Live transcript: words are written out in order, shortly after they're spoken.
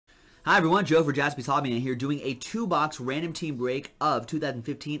Hi everyone, Joe for Jaspys Hobby here doing a 2-box random team break of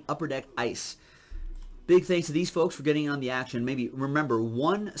 2015 Upper Deck Ice. Big thanks to these folks for getting on the action. Maybe remember,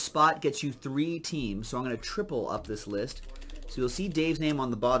 one spot gets you 3 teams, so I'm going to triple up this list. So you'll see Dave's name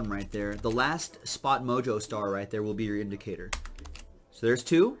on the bottom right there. The last spot mojo star right there will be your indicator. So there's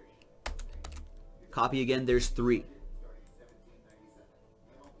 2. Copy again, there's 3.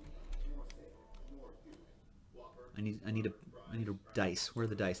 I need a dice. Where are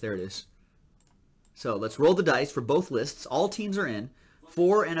the dice? There it is. So let's roll the dice for both lists. All teams are in.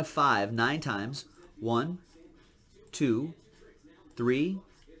 4 and a 5, 9 times. 1, 2, 3,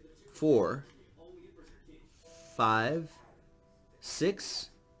 4, 5, 6,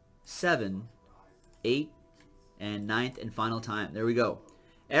 7, 8, and 9th and final time. There we go.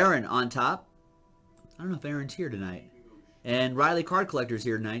 Aaron on top. I don't know if Aaron's here tonight. And Riley Card Collector's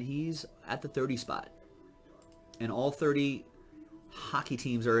here tonight. He's at the 30 spot. And all 30 hockey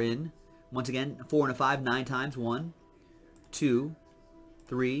teams are in. Once again, 4 and a 5, 9 times. 1, 2,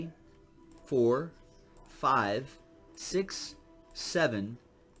 3, 4, 5, 6, 7,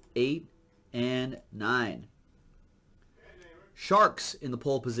 8, and 9. Sharks in the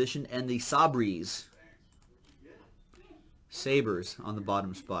pole position and the Sabres. Sabres on the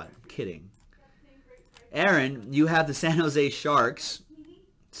bottom spot. I'm kidding. Aaron, you have the San Jose Sharks.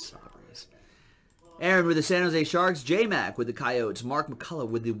 Aaron with the San Jose Sharks, J-Mac with the Coyotes, Mark McCullough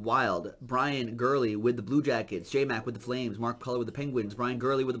with the Wild, Brian Gurley with the Blue Jackets, J-Mac with the Flames, Mark McCullough with the Penguins, Brian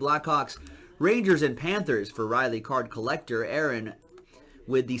Gurley with the Blackhawks, Rangers and Panthers for Riley Card Collector, Aaron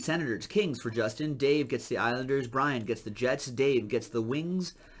with the Senators, Kings for Justin, Dave gets the Islanders, Brian gets the Jets, Dave gets the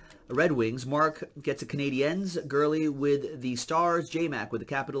Wings, Red Wings, Mark gets the Canadiens, Gurley with the Stars, J-Mac with the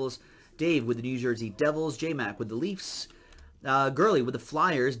Capitals, Dave with the New Jersey Devils, J-Mac with the Leafs, Gurley with the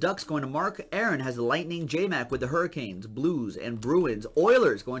Flyers, Ducks going to Mark, Aaron has the Lightning, J-Mac with the Hurricanes, Blues and Bruins,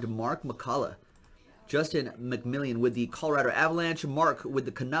 Oilers going to Mark McCullough, Justin McMillian with the Colorado Avalanche, Mark with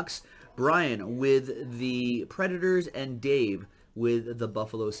the Canucks, Brian with the Predators, and Dave with the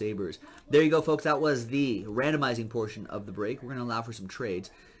Buffalo Sabres. There you go, folks. That was the randomizing portion of the break. We're going to allow for some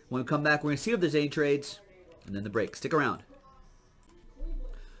trades. When we come back, we're going to see if there's any trades, and then the break. Stick around.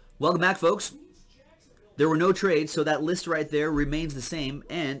 Welcome back, folks. There were no trades, so that list right there remains the same,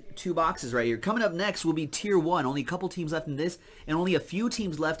 and 2 boxes right here. Coming up next will be Tier 1. Only a couple teams left in this, and only a few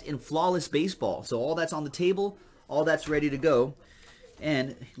teams left in Flawless Baseball. So all that's on the table, all that's ready to go.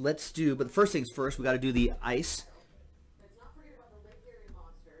 And let's do, but the first things first, we got to do the ice.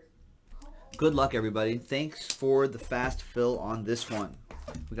 Good luck, everybody. Thanks for the fast fill on this one.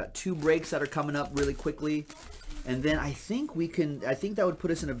 We got 2 breaks that are coming up really quickly. And then I think that would put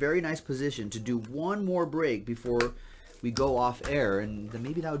us in a very nice position to do one more break before we go off air. And then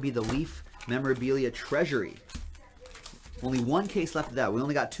maybe that would be the Leaf Memorabilia Treasury. Only 1 case left of that. We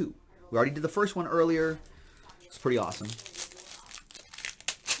only got 2. We already did the first one earlier. It's pretty awesome.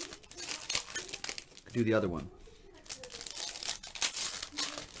 Could do the other one.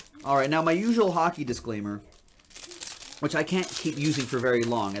 All right, now my usual hockey disclaimer, which I can't keep using for very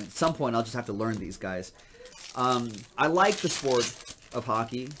long. At some point, I'll just have to learn these guys. I like the sport of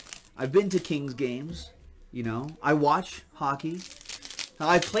hockey. I've been to Kings games, you know. I watch hockey. Now,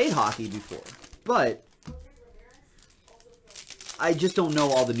 I've played hockey before, but I just don't know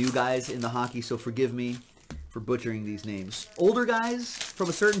all the new guys in the hockey, so forgive me for butchering these names. Older guys from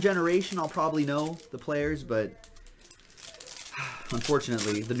a certain generation, I'll probably know the players, but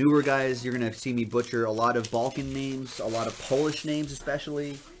unfortunately, the newer guys, you're going to see me butcher a lot of Balkan names, a lot of Polish names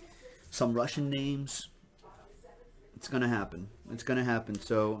especially, some Russian names. It's going to happen. It's going to happen,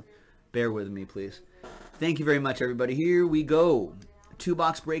 so bear with me, please. Thank you very much, everybody. Here we go.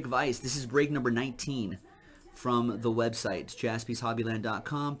 2-box break Vice. This is break number 19 from the website,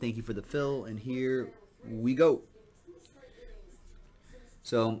 JaspysHobbyland.com. Thank you for the fill, and here we go.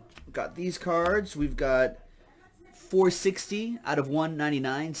 So, got these cards. We've got 460 out of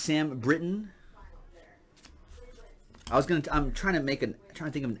 199, Sam Britton. I'm trying to think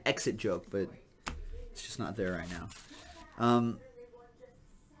of an exit joke, but it's just not there right now.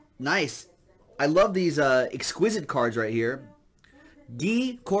 Nice. I love these exquisite cards right here.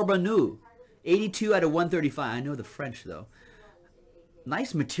 Guy Corbeanu, 82 out of 135. I know the French, though.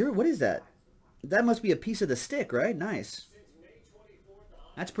 Nice material. What is that? That must be a piece of the stick, right? Nice.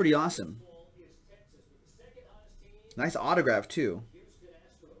 That's pretty awesome. Nice autograph, too.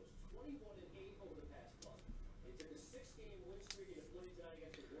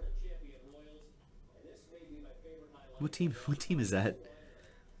 What team is that?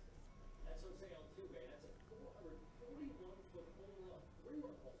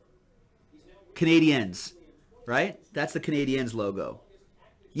 Canadiens, right? That's the Canadiens logo.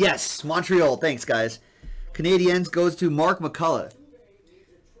 Yes, Montreal. Thanks, guys. Canadiens goes to Mark McCullough.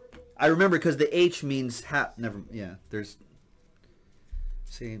 I remember because the H means never. Yeah, there's.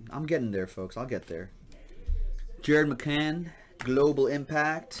 See, I'm getting there, folks. I'll get there. Jared McCann, Global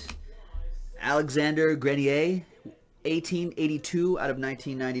Impact. Alexander Grenier, 1882 out of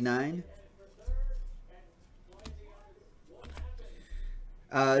 1999.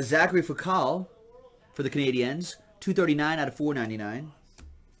 Zachary Foucault for the Canadiens, 239 out of 499.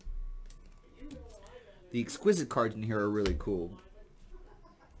 The exquisite cards in here are really cool.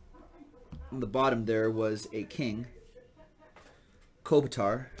 On the bottom there was a king,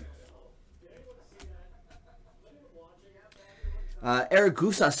 Kopitar. Eric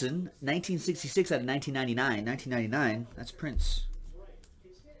Gustafsson, 1966 out of 1999. 1999, that's Prince.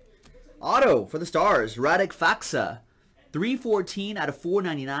 Auto for the Stars, Radek Faksa, 314 out of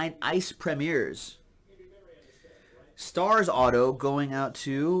 499, Ice Premiers. Stars auto going out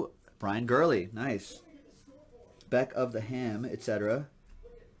to Brian Gurley. Nice. Beck of the Ham, etc.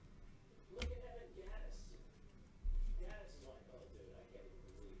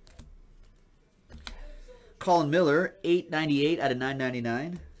 Colin Miller, 898 out of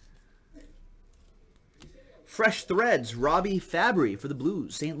 999. Fresh Threads, Robbie Fabry for the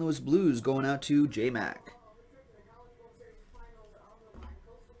Blues. St. Louis Blues going out to J-Mac.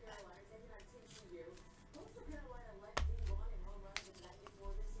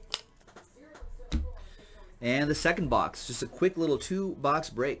 And the second box, just a quick little 2-box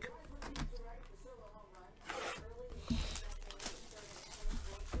break.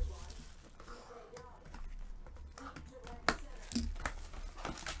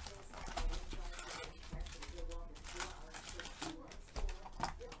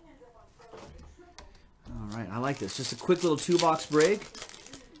 I like this. Just a quick little 2-box break.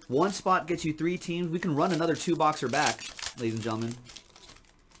 One spot gets you 3 teams. We can run another 2-boxer back, ladies and gentlemen.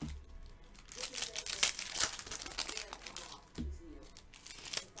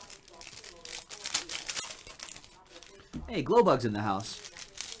 Hey, Glowbug's in the house.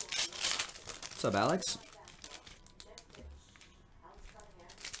 What's up, Alex?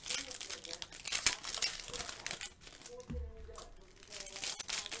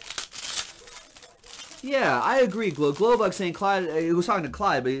 Yeah, I agree, Glowbug saying Clyde, he was talking to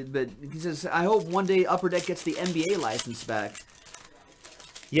Clyde, but he says, I hope one day Upper Deck gets the NBA license back.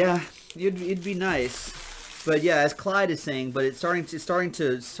 Yeah, it'd be nice. But yeah, as Clyde is saying, but it's starting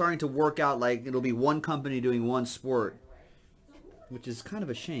to work out like it'll be one company doing one sport, which is kind of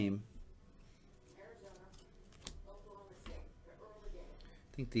a shame.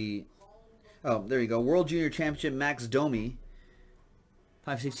 I think oh, there you go. World Junior Championship Max Domi.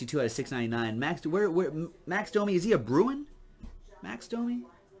 562 out of 699. Max Domi, is he a Bruin? Max Domi?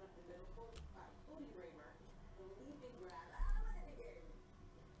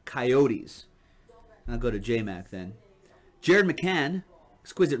 Coyotes. I'll go to J-Mac then. Jared McCann,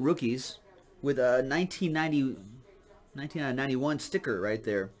 Exquisite Rookies, with a 1991 sticker right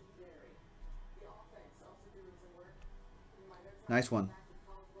there. Nice one.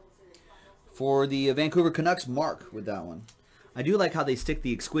 For the Vancouver Canucks, Mark with that one. I do like how they stick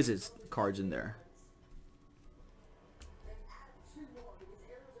the Exquisite cards in there.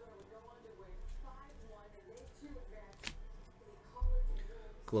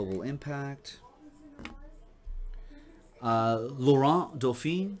 Global Impact. Laurent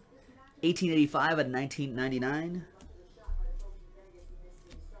Dauphin, 1885 out of 1999.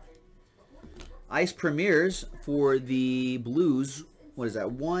 Ice Premiers for the Blues. What is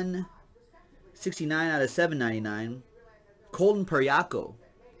that? 169 out of 799. Colton Periaco.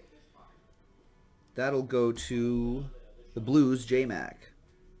 That'll go to the Blues, J-Mac.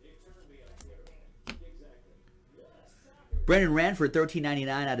 Brendan Ranford, 13.99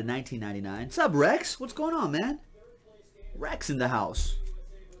 out of 1999. What's up, Rex? What's going on, man? Rex in the house.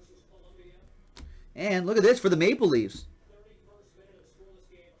 And look at this for the Maple Leafs.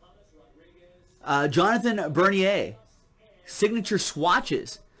 Jonathan Bernier. Signature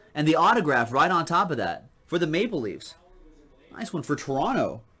swatches. And the autograph right on top of that for the Maple Leafs. Nice one for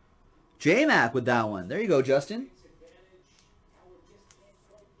Toronto. J-Mac with that one. There you go, Justin.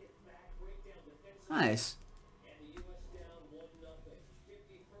 Nice.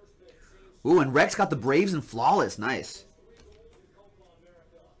 Ooh, and Rex got the Braves and Flawless. Nice.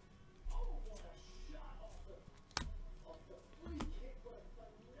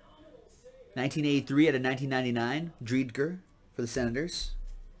 $1983 out of 1999. Driedger for the Senators.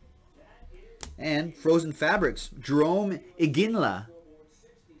 And Frozen Fabrics, Jerome Iginla.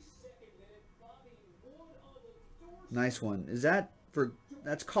 Nice one. Is that for,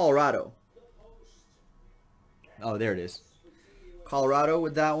 that's Colorado. Oh, there it is. Colorado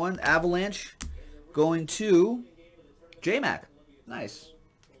with that one. Avalanche going to J-Mac. Nice.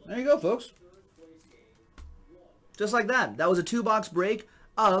 There you go, folks. Just like that. That was a 2-box break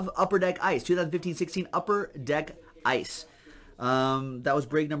of Upper Deck Ice. 2015-16 Upper Deck Ice. That was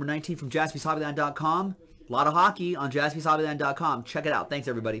break number 19 from JaspysHobbyland.com. A lot of hockey on JaspysHobbyland.com. Check it out. Thanks,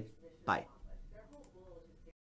 everybody.